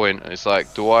the point. It's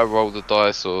like, do I roll the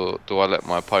dice or do I let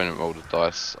my opponent roll the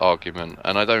dice? Argument,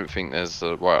 and I don't think there's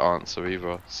a right answer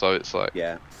either. So it's like,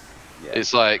 yeah.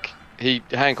 It's like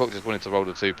Hankok just wanted to roll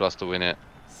the 2+ to win it,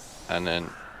 and then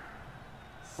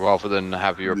rather than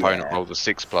have your opponent roll the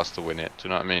 6+ to win it. Do you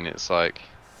know what I mean? It's like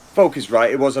Folk is right.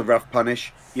 It was a rough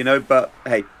punish, you know, but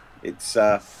hey, it's.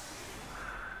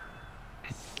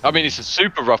 I mean, it's a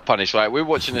super rough punish. Like, we're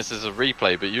watching this as a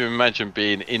replay, but you imagine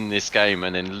being in this game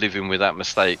and then living with that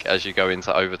mistake as you go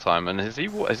into overtime. And has he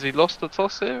lost the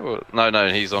toss here? Or? No,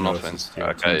 he's on offense.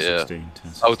 Okay, yeah. 16,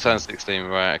 turn 16,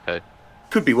 right? Okay.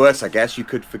 Could be worse, I guess. You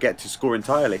could forget to score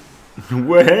entirely.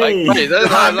 Wait.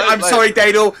 I'm sorry,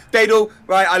 Dadle.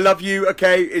 Right, I love you.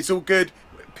 Okay, it's all good.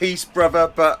 Peace,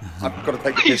 brother. But I've got to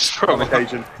take the piss on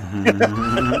occasion.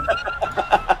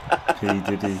 P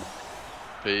Diddy.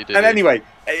 And anyway,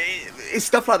 it's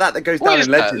stuff like that goes down in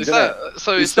legend, isn't it?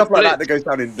 So it's stuff like that goes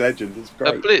down in legend. It's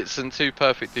great. A blitz and 2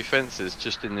 perfect defenses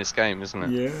just in this game, isn't it?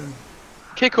 Yeah.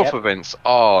 Kickoff events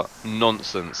are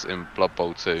nonsense in Blood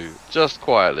Bowl 2. Just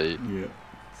quietly. Yeah.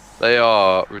 They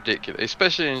are ridiculous,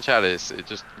 especially in Chalice. It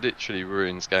just literally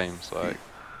ruins games. Like,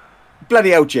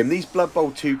 bloody hell, Jim! These Blood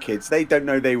Bowl 2 kids, they don't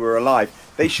know they were alive.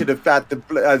 They should have had the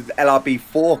LRB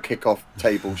 4 kickoff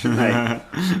table, shouldn't they?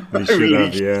 They should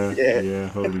have, yeah.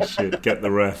 Holy shit! Get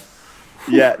the ref.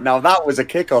 Yeah, now that was a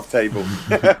kickoff table.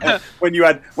 when you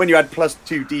had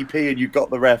 +2 DP and you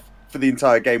got the ref for the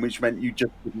entire game, which meant you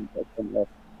just didn't get the ref.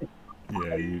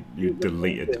 Yeah, you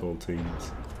deleted whole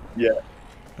teams. Yeah.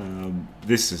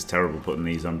 This is terrible putting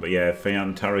these on, but yeah,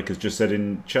 Fjantarik has just said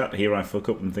in chat, "Here I fuck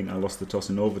up and think I lost the toss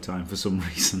in overtime for some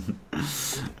reason."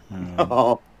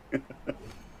 But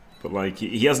like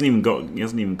he hasn't even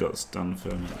got stand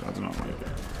firm. I don't know.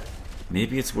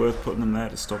 Maybe it's worth putting them there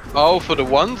to stop. Oh, for the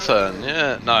 1 turn,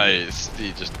 yeah. No, you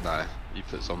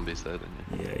put zombies there, didn't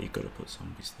you? Yeah, you got to put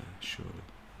zombies there, surely.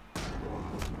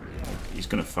 He's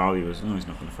gonna foul you. No, he's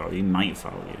not gonna foul you. He might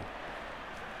foul you.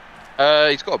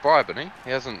 He's got a bribe, hasn't he? He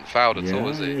hasn't fouled at all,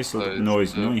 has he? No,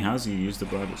 he has. He used the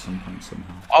bribe at some point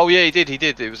somehow. Oh yeah, he did.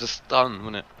 It was a stun,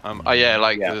 wasn't it? Oh yeah,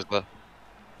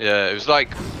 it was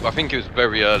like I think it was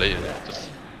very early.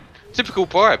 Just typical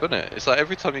bribe, isn't it? It's like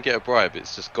every time you get a bribe,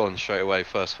 it's just gone straight away,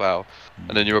 first foul,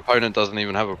 and then your opponent doesn't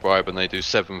even have a bribe, and they do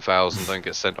 7 fouls and don't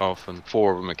get sent off, and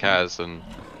 4 of them are Kaz and.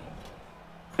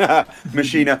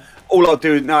 Machina. All I'll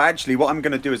do now, actually, what I'm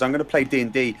going to do is I'm going to play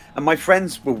D&D, and my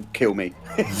friends will kill me.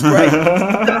 It's great.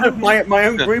 my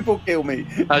own group will kill me.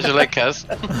 How's your leg, Kaz?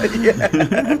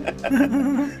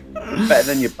 Better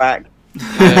than your back.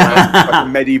 Yeah, like a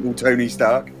medieval Tony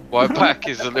Stark. My back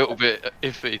is a little bit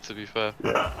iffy, to be fair.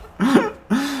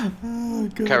 Oh,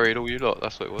 carried all you lot.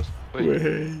 That's what it was.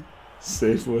 Wait.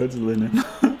 Safe words, linen.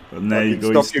 And there you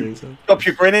go. Stop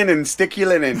your grinning and stick your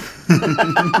linen.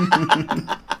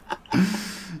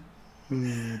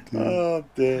 Oh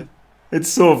dear. It's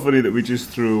so funny that we just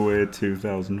threw away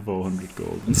 2,400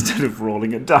 gold instead of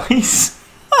rolling a dice.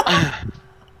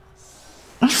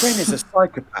 Trin is a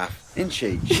psychopath, isn't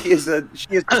she? She is a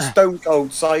stone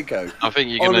cold psycho. I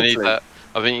think you're gonna need that.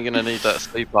 I think you're gonna need that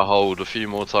sleeper hold a few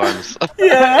more times.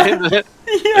 Yeah. in the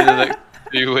next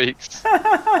few weeks.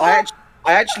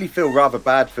 I actually feel rather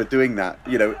bad for doing that,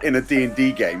 you know, in a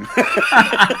D&D game.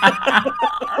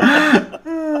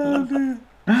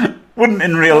 Wouldn't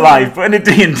in real life, but in a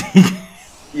D&D game.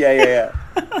 Yeah.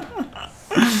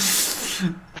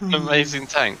 An amazing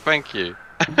tank, thank you.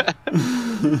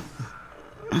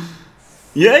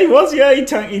 Yeah, he was. Yeah, he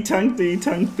tanked the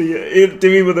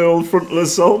Dimmy with the old frontal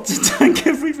assault to tank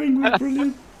everything. Was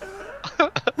brilliant.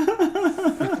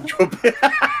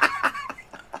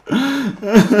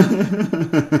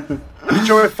 I'm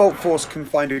sure if Fault Force can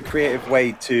find a creative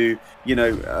way to, you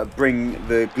know, bring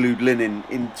the glued linen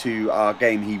into our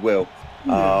game, he will.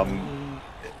 Oh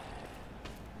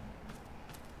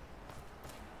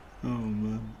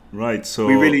man. Right, so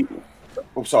we really.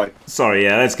 Oh, sorry. Sorry,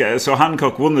 yeah, let's get. So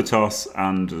Hankok won the toss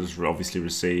and has obviously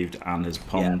received and has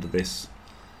ponned this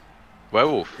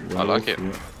Werewolf. I like it.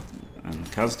 Yeah. And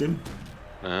casted him.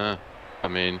 I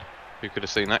mean, who could have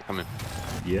seen that coming?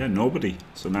 Yeah, nobody.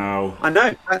 So now. I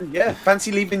know. Yeah,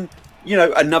 fancy leaving, you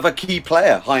know, another key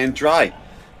player high and dry.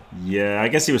 Yeah, I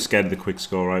guess he was scared of the quick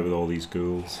score, right, with all these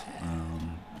ghouls.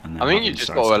 And then I mean, you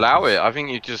just got to allow it. I think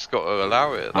you just got to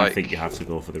allow it. I think you have to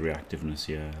go for the reactiveness,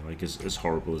 yeah. Like, as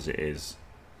horrible as it is.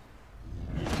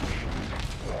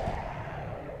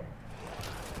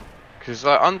 Because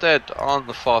like, Undead aren't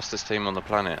the fastest team on the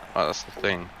planet. Like, that's the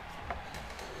thing.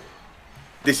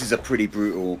 This is a pretty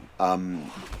brutal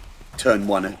turn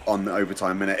one on the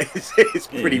overtime, and it's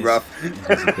pretty rough.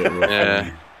 It's a bit rough.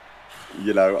 Yeah.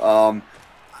 You know,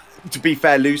 to be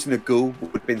fair, losing a ghoul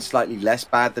would have been slightly less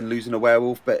bad than losing a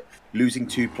werewolf, but losing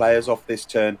 2 players off this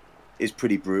turn is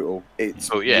pretty brutal.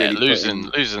 It's yeah, really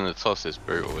losing the toss is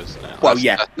brutal, isn't it? Well,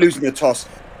 losing the toss,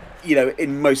 you know,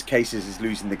 in most cases is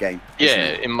losing the game.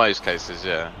 Yeah, in most cases,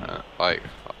 yeah. Like,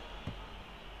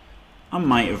 I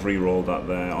might have re-rolled that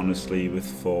there, honestly, with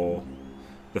 4.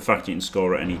 The fact you can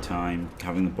score at any time,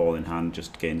 having the ball in hand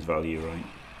just gains value, right?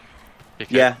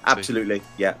 Yeah, absolutely.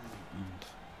 Yeah.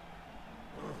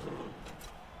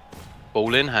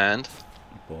 Ball in hand.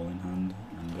 Ball in hand.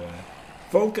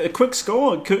 And a quick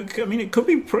score. I mean, it could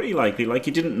be pretty likely. Like,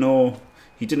 he didn't know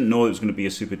it was going to be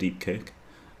a super deep kick.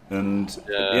 And at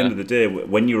the end of the day,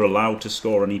 when you're allowed to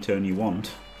score any turn you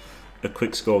want, a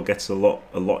quick score gets a lot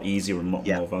easier and a lot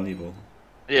more valuable.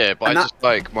 Yeah, but I just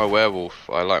like my werewolf.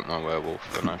 I like my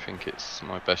werewolf, and I think it's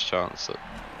my best chance at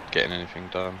getting anything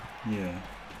done. Yeah.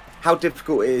 How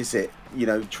difficult is it, you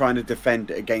know, trying to defend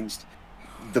against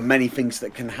the many things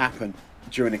that can happen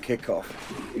during a kickoff?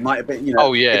 It might have been, you know.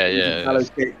 Oh yeah.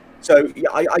 So yeah,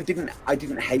 I didn't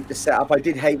hate the setup. I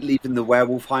did hate leaving the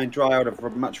werewolf high and dry. I would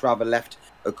have much rather left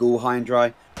a ghoul high and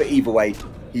dry. But either way,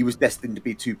 he was destined to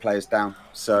be 2 players down.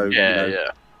 So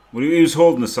yeah. Well, he was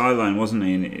holding the sideline, wasn't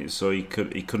he? And so he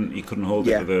couldn't hold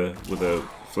it with a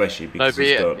fleshy because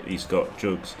he's got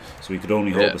jugs. So he could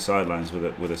only hold the sidelines with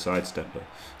a sidestepper.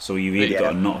 So you've either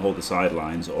got to not hold the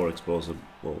sidelines or expose a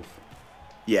wolf.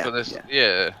 Yeah. But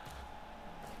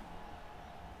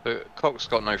But Cock's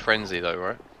got no frenzy though,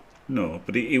 right? No,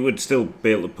 but he would still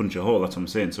be able to punch a hole. That's what I'm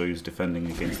saying. So he was defending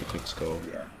against the quick score.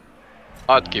 Yeah.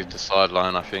 I'd give the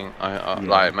sideline. I think.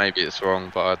 Like maybe it's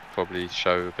wrong, but I'd probably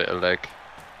show a bit of leg.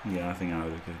 Yeah, I think I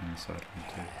would have given the sideline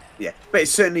too. Yeah, but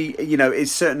it's certainly, you know,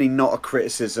 it's certainly not a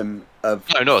criticism of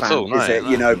no, not at all. is it? No.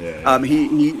 You know,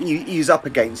 he's up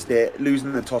against it.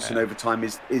 Losing the toss in overtime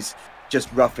is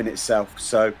just rough in itself.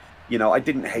 So, you know, I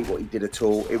didn't hate what he did at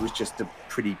all. It was just a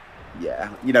pretty,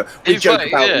 you know, we joke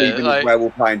about leaving his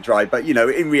werewolf high and dry, but you know,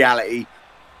 in reality,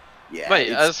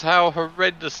 mate, as how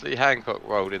horrendously Hankok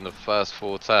rolled in the first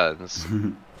 4 turns.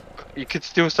 You could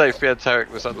still say Fjantarik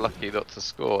was unlucky not to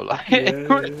score. Like,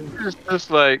 it's just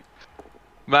like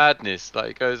madness.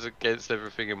 Like, it goes against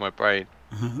everything in my brain.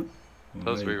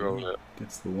 Does re-roll it.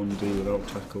 Gets the 1D without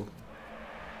tackle.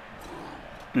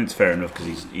 And it's fair enough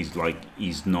because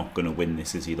he's not going to win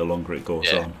this, is he? The longer it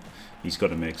goes on, he's got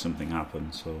to make something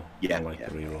happen. So I like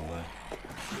the re-roll there.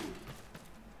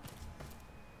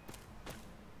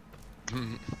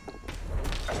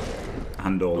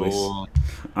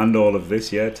 And all of this,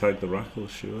 tag the rackle,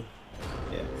 sure.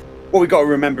 Yeah. What we got to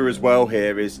remember as well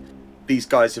here is these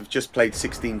guys have just played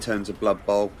 16 turns of Blood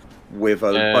Bowl with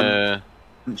a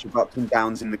bunch of ups and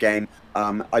downs in the game.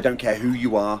 I don't care who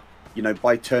you are, you know,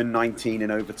 by turn 19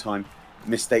 in overtime,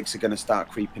 mistakes are going to start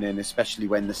creeping in, especially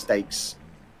when the stakes,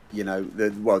 you know,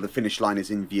 the finish line is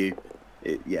in view.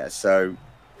 So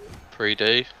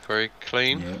 3D, very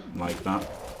clean. Yeah, like that.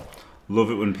 Love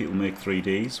it when people make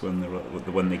 3Ds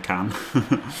when they can.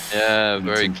 Yeah,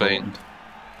 very clean.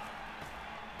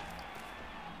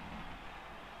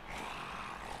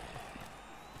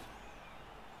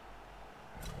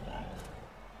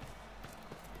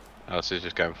 Oh, so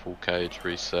just going full cage,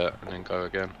 reset, and then go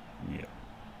again. Yeah.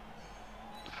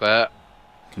 Fair.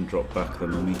 Can drop back the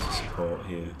mummy to support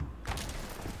here.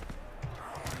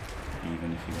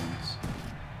 Even if he wants.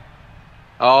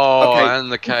 Oh, Okay. and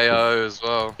the KO as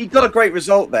well. He got a great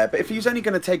result there, but if he was only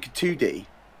going to take a 2D,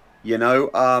 you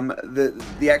know,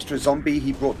 the extra zombie,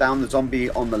 he brought down the zombie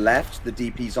on the left, the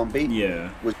DP zombie,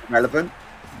 was relevant.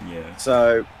 Yeah.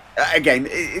 So, again,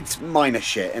 it's minor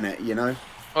shit, isn't it, you know?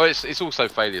 Oh, it's also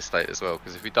failure state as well,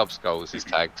 because if he dub skulls, he's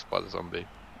tagged by the zombie.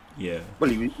 Yeah. Well,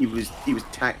 he was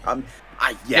tagged. I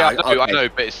know,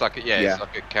 but it's like it's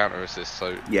like a counter assist.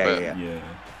 So yeah.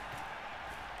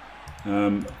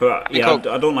 But yeah,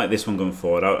 I don't like this one going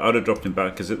forward. I'd have dropped him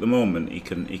back because at the moment he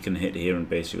can hit here and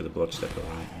base you with a blood stepper.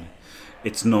 Right?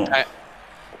 It's not that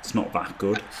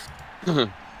good.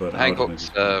 But Hankok's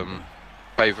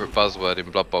favourite buzzword in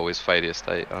Blood Bowl is failure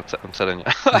state. I'm telling you,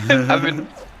 having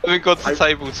gone to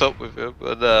tabletop with him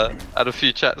and had a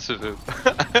few chats with him.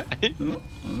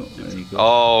 There you go.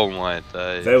 Oh my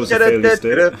days! There was a failure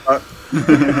state.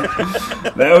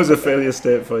 There was a failure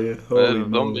state for you.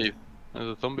 Holy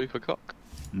There's a zombie for cock.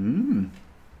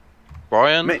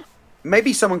 Brian?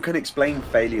 Maybe someone can explain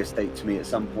failure state to me at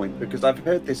some point, because I've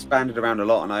heard this banded around a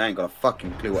lot and I ain't got a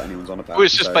fucking clue what anyone's on about. Well,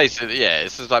 it's just basically,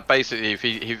 it's just like basically if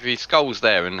he skulls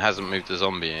there and hasn't moved the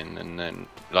zombie in, and then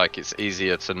like it's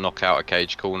easier to knock out a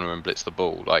cage corner and blitz the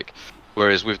ball. Like,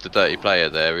 whereas with the dirty player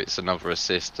there, it's another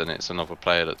assist and it's another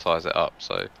player that ties it up.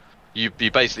 So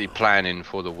you're basically planning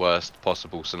for the worst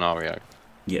possible scenario.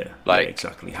 Yeah, like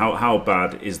exactly. How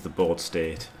bad is the board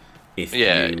state if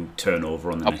you turn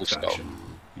over on the next action?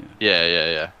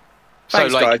 Yeah.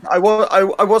 Thanks, guys. I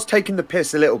was taking the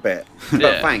piss a little bit,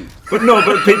 but thanks. But no,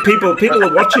 but people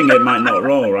are watching it might not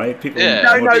roll, right? People no,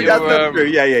 that's not true.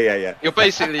 Yeah.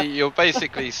 You're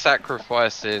basically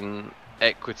sacrificing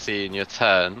equity in your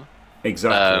turn.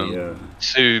 Exactly.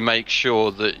 To make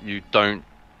sure that you don't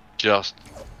just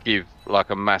give like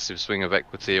a massive swing of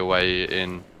equity away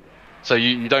in. So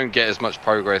you don't get as much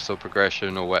progress or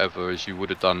progression or whatever as you would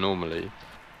have done normally,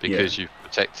 because you've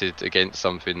protected against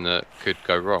something that could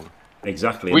go wrong.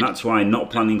 Exactly, and that's why not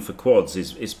planning for quads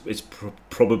is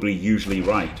probably usually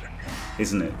right,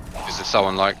 isn't it? Because it's so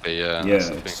unlikely, Yeah,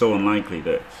 it's so unlikely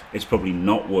that it's probably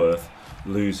not worth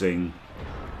losing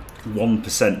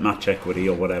 1% match equity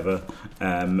or whatever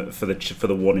for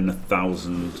the 1 in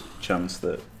 1,000 chance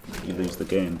that you lose the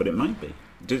game, but it might be.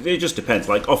 It just depends.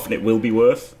 Like often it will be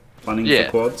worth planning for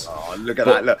quads. Oh, look at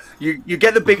that! Look, you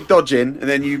get the big dodge in, and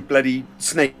then you bloody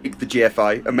snake the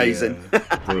GFI. Amazing.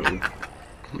 Yeah, brutal.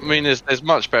 I mean, there's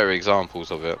much better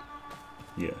examples of it.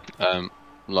 Yeah.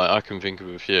 Like I can think of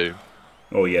a few.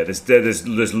 Oh yeah,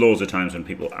 there's loads of times when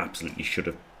people absolutely should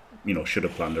have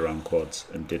planned around quads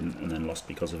and didn't, and then lost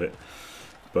because of it.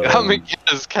 But, I mean,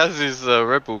 Kaz's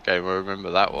Rebel game, I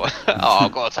remember that one. Oh,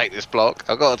 I've got to take this block.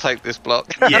 I've got to take this block.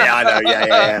 Yeah, I know.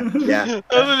 Yeah. And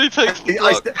then he takes the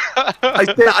block.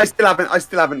 I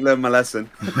still haven't learned my lesson.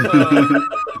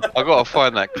 I've got to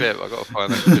find that clip.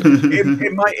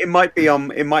 It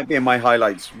might be in my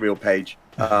highlights reel page.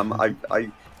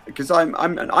 Because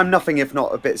I'm nothing if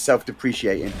not a bit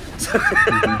self-depreciating.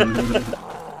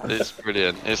 It's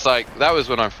brilliant. It's like that was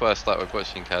when I first started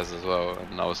watching Kaz as well,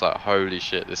 and I was like, "Holy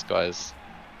shit, this guy's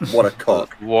what a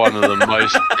cock!" One of the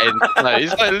most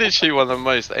he's like literally one of the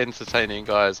most entertaining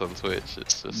guys on Twitch.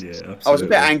 It's just I was a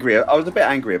bit angry. I was a bit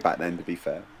angrier back then, to be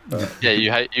fair. But... Yeah,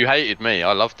 you hated me.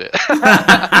 I loved it. You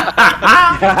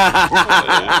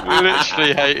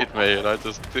literally hated me, and I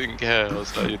just didn't care. I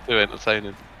was like, "You're too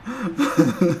entertaining."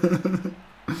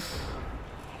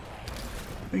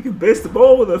 He can base the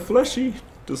ball with a fleshy.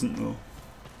 Doesn't know.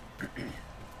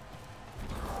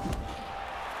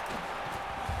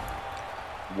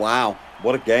 Wow,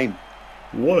 what a game.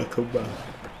 What a comeback.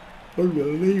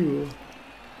 Unbelievable.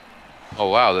 Oh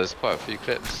wow, there's quite a few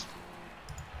clips.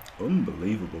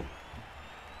 Unbelievable.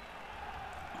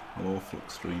 Hello,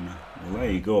 Flux Streamer. Well, there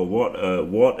you go. What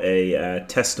a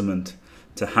testament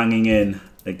to hanging in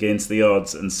against the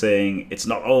odds and saying it's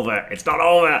not over,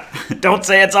 don't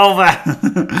say it's over.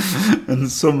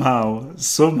 And somehow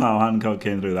Hankok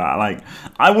came through that.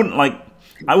 I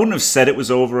wouldn't have said it was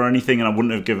over or anything, and I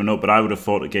wouldn't have given up, but I would have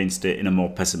fought against it in a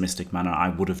more pessimistic manner. I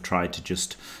would have tried to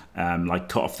just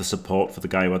cut off the support for the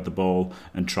guy who had the ball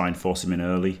and try and force him in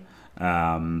early.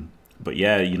 But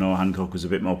yeah, Hankok was a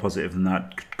bit more positive than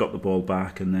that, got the ball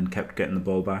back and then kept getting the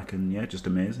ball back, and yeah, just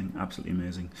amazing, absolutely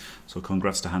amazing. So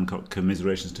congrats to Hankok,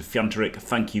 commiserations to Fjantarik,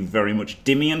 thank you very much.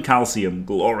 Dimmy and Calcium,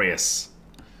 glorious.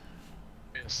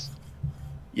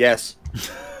 Yes.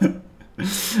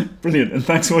 Brilliant, and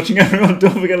thanks for watching everyone.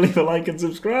 Don't forget to leave a like and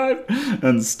subscribe,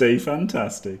 and stay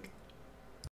fantastic.